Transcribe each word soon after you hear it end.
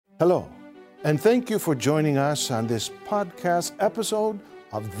Hello, and thank you for joining us on this podcast episode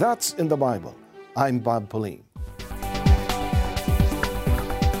of That's in the Bible. I'm Bob Pauline.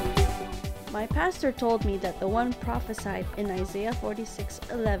 My pastor told me that the one prophesied in Isaiah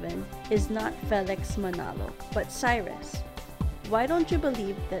 46:11 is not Felix Manalo, but Cyrus. Why don't you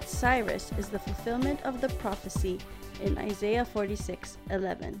believe that Cyrus is the fulfillment of the prophecy in Isaiah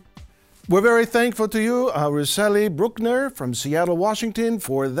 46:11? We're very thankful to you, Roselli Bruckner from Seattle, Washington,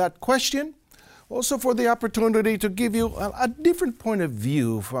 for that question. Also for the opportunity to give you a different point of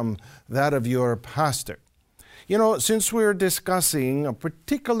view from that of your pastor. You know, since we're discussing a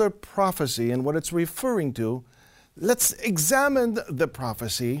particular prophecy and what it's referring to, let's examine the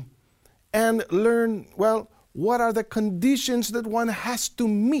prophecy and learn, what are the conditions that one has to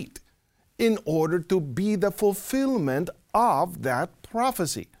meet in order to be the fulfillment of that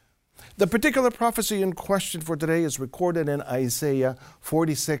prophecy. The particular prophecy in question for today is recorded in Isaiah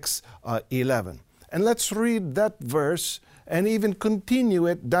 46:11. And let's read that verse and even continue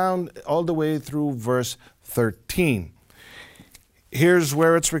it down all the way through verse 13. Here's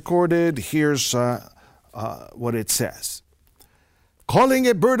where it's recorded. Here's what it says. Calling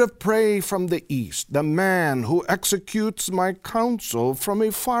a bird of prey from the east, the man who executes my counsel from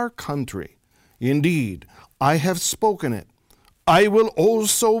a far country. Indeed, I have spoken it. I will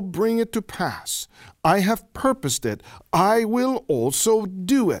also bring it to pass. I have purposed it. I will also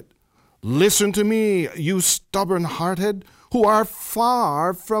do it. Listen to me, you stubborn-hearted, who are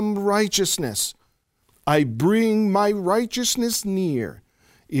far from righteousness. I bring my righteousness near.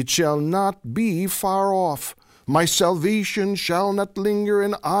 It shall not be far off. My salvation shall not linger,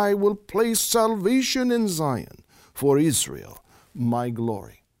 and I will place salvation in Zion for Israel, my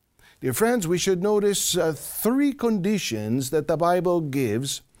glory. Dear friends, we should notice three conditions that the Bible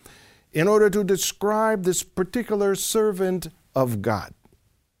gives in order to describe this particular servant of God.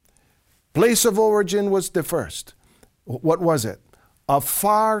 Place of origin was the first. What was it? A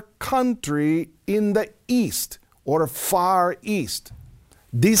far country in the east or far east.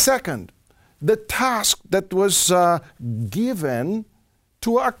 The second, the task that was given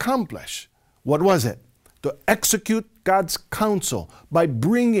to accomplish. What was it? To execute God's counsel by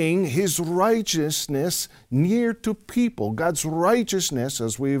bringing His righteousness near to people. God's righteousness,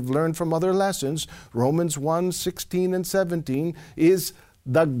 as we've learned from other lessons, Romans 1:16 and 17, is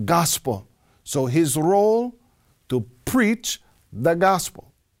the gospel. So His role to preach the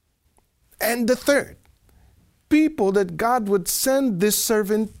gospel. And the third, people that God would send this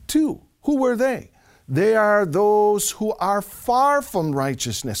servant to. Who were they? They are those who are far from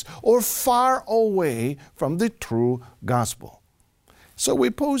righteousness or far away from the true gospel. So we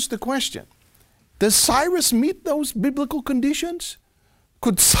pose the question, does Cyrus meet those biblical conditions?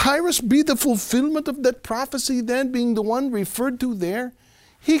 Could Cyrus be the fulfillment of that prophecy then, being the one referred to there?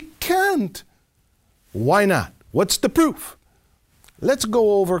 He can't. Why not? What's the proof? Let's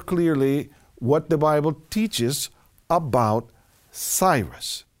go over clearly what the Bible teaches about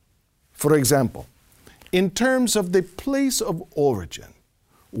Cyrus. For example, in terms of the place of origin,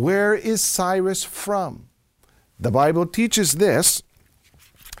 where is Cyrus from? The Bible teaches this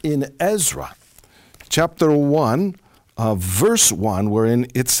in Ezra, chapter 1, verse 1, wherein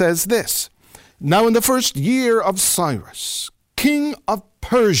it says this. Now in the first year of Cyrus, king of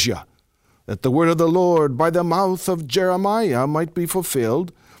Persia, that the word of the Lord by the mouth of Jeremiah might be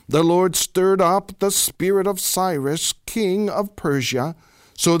fulfilled, the Lord stirred up the spirit of Cyrus, king of Persia,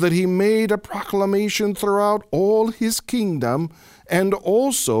 so that he made a proclamation throughout all his kingdom, and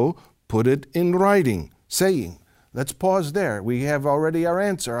also put it in writing, saying, let's pause there. We have already our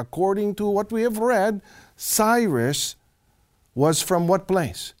answer. According to what we have read, Cyrus was from what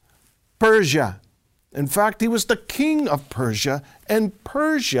place? Persia. In fact, he was the king of Persia, and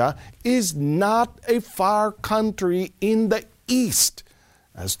Persia is not a far country in the east,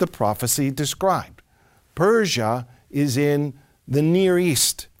 as the prophecy described. Persia is in the Near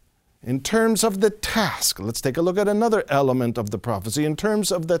East. In terms of the task, let's take a look at another element of the prophecy. In terms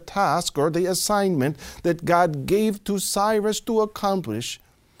of the task or the assignment that God gave to Cyrus to accomplish,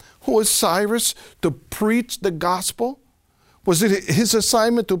 was Cyrus to preach the gospel? Was it his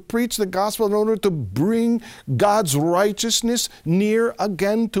assignment to preach the gospel in order to bring God's righteousness near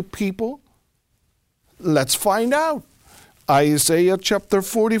again to people? Let's find out. Isaiah chapter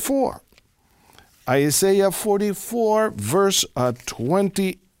 44. Isaiah 44 verse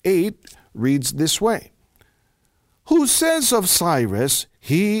 28 reads this way. Who says of Cyrus,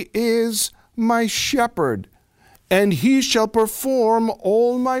 he is my shepherd, and he shall perform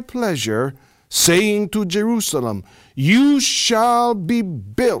all my pleasure, saying to Jerusalem, you shall be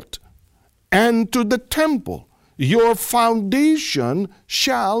built, and to the temple, your foundation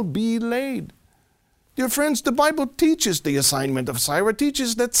shall be laid. Dear friends, the Bible teaches the assignment of Cyrus,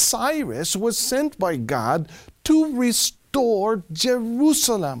 teaches that Cyrus was sent by God to restore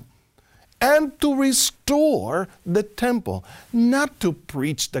Jerusalem and to restore the temple, not to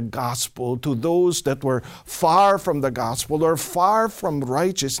preach the gospel to those that were far from the gospel or far from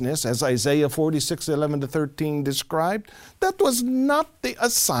righteousness, as Isaiah 46:11-13 described. That was not the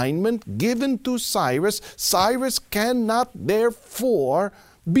assignment given to Cyrus. Cyrus cannot therefore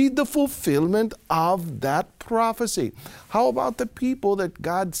be the fulfillment of that prophecy. How about the people that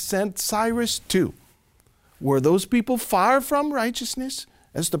God sent Cyrus to? Were those people far from righteousness,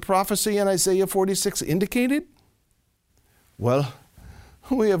 as the prophecy in Isaiah 46 indicated? Well,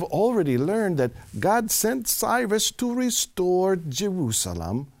 we have already learned that God sent Cyrus to restore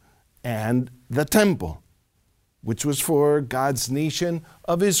Jerusalem and the temple, which was for God's nation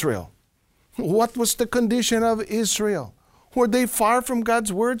of Israel. What was the condition of Israel? Were they far from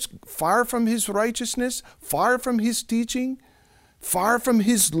God's words, far from His righteousness, far from His teaching, far from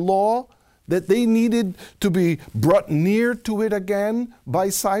His law, that they needed to be brought near to it again by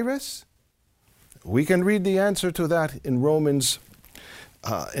Cyrus? We can read the answer to that in Romans,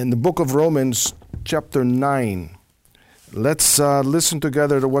 in the book of Romans, chapter 9. Let's listen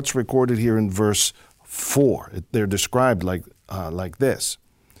together to what's recorded here in verse 4. They're described like this.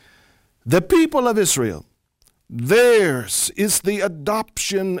 The people of Israel, theirs is the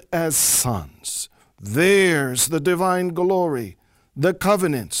adoption as sons. Theirs the divine glory, the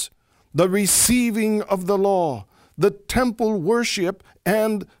covenants, the receiving of the law, the temple worship,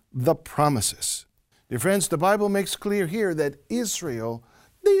 and the promises. Dear friends, the Bible makes clear here that Israel,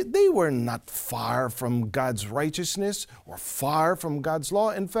 they were not far from God's righteousness or far from God's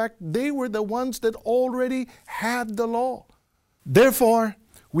law. In fact, they were the ones that already had the law. Therefore,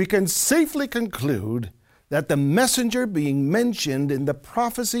 we can safely conclude that the messenger being mentioned in the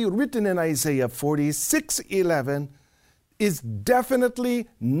prophecy written in Isaiah 46:11 is definitely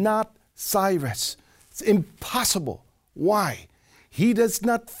not Cyrus. It's impossible. Why? He does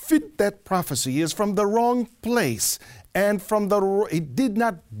not fit that prophecy. He is from the wrong place, and he did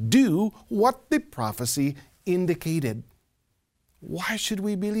not do what the prophecy indicated. Why should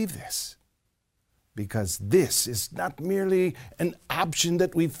we believe this? Because this is not merely an option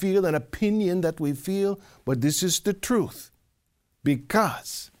that we feel, an opinion that we feel, but this is the truth.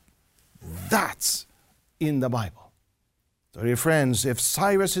 Because that's in the Bible. So dear friends, if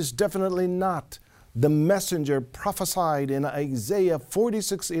Cyrus is definitely not the messenger prophesied in Isaiah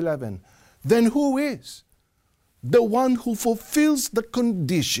 46:11, then who is? The one who fulfills the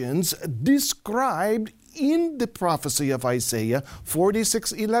conditions described in the prophecy of Isaiah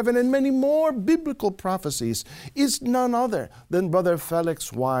 46:11 and many more biblical prophecies is none other than Brother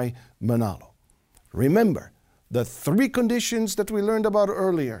Felix Y. Manalo. Remember the three conditions that we learned about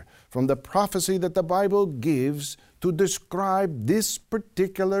earlier from the prophecy that the Bible gives to describe this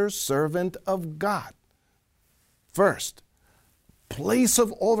particular servant of God. First, place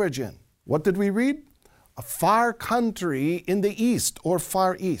of origin. What did we read? A far country in the east or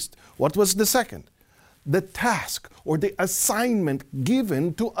far east. What was the second? The task or the assignment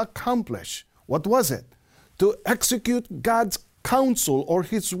given to accomplish. What was it? To execute God's counsel or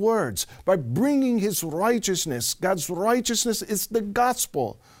His words by bringing His righteousness. God's righteousness is the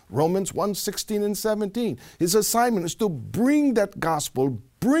gospel. Romans 1:16 and 17. His assignment is to bring that gospel,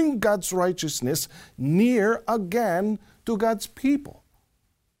 bring God's righteousness near again to God's people.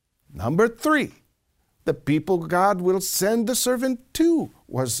 Number 3, the people God will send the servant to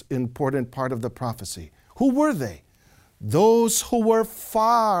was an important part of the prophecy. Who were they? Those who were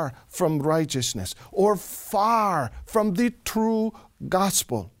far from righteousness or far from the true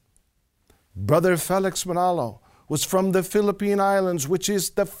gospel. Brother Felix Manalo was from the Philippine Islands, which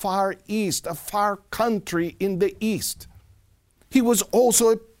is the far east, a far country in the east. He was also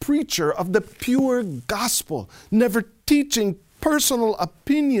a preacher of the pure gospel, never teaching personal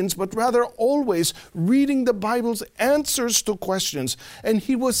opinions, but rather always reading the Bible's answers to questions. And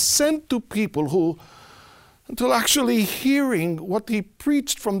he was sent to people who, until actually hearing what he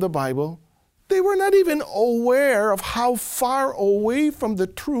preached from the Bible, they were not even aware of how far away from the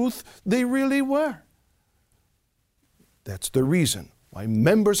truth they really were. That's the reason why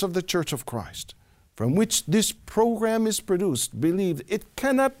members of the Church of Christ, from which this program is produced, believed it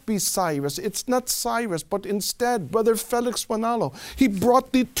cannot be Cyrus. It's not Cyrus, but instead Brother Felix Manalo. He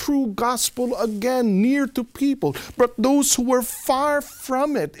brought the true gospel again near to people, but those who were far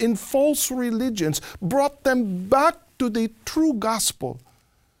from it in false religions, brought them back to the true gospel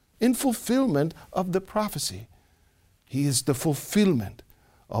in fulfillment of the prophecy. He is the fulfillment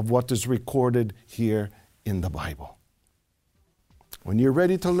of what is recorded here in the Bible. When you're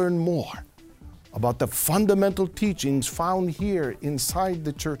ready to learn more about the fundamental teachings found here inside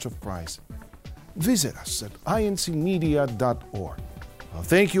the Church of Christ, visit us at incmedia.org. Well,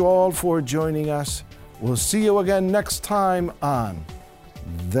 thank you all for joining us. We'll see you again next time on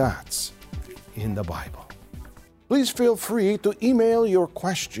That's in the Bible. Please feel free to email your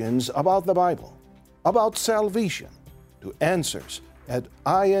questions about the Bible, about salvation, to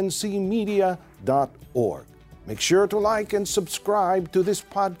answers@incmedia.org. Make sure to like and subscribe to this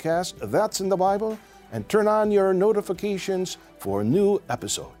podcast, That's in the Bible, and turn on your notifications for new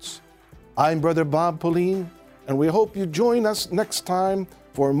episodes. I'm Brother Bob Pauline, and we hope you join us next time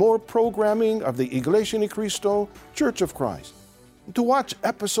for more programming of the Iglesia Ni Cristo Church of Christ. To watch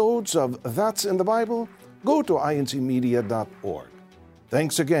episodes of That's in the Bible, go to incmedia.org.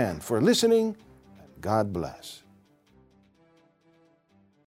 Thanks again for listening, and God bless.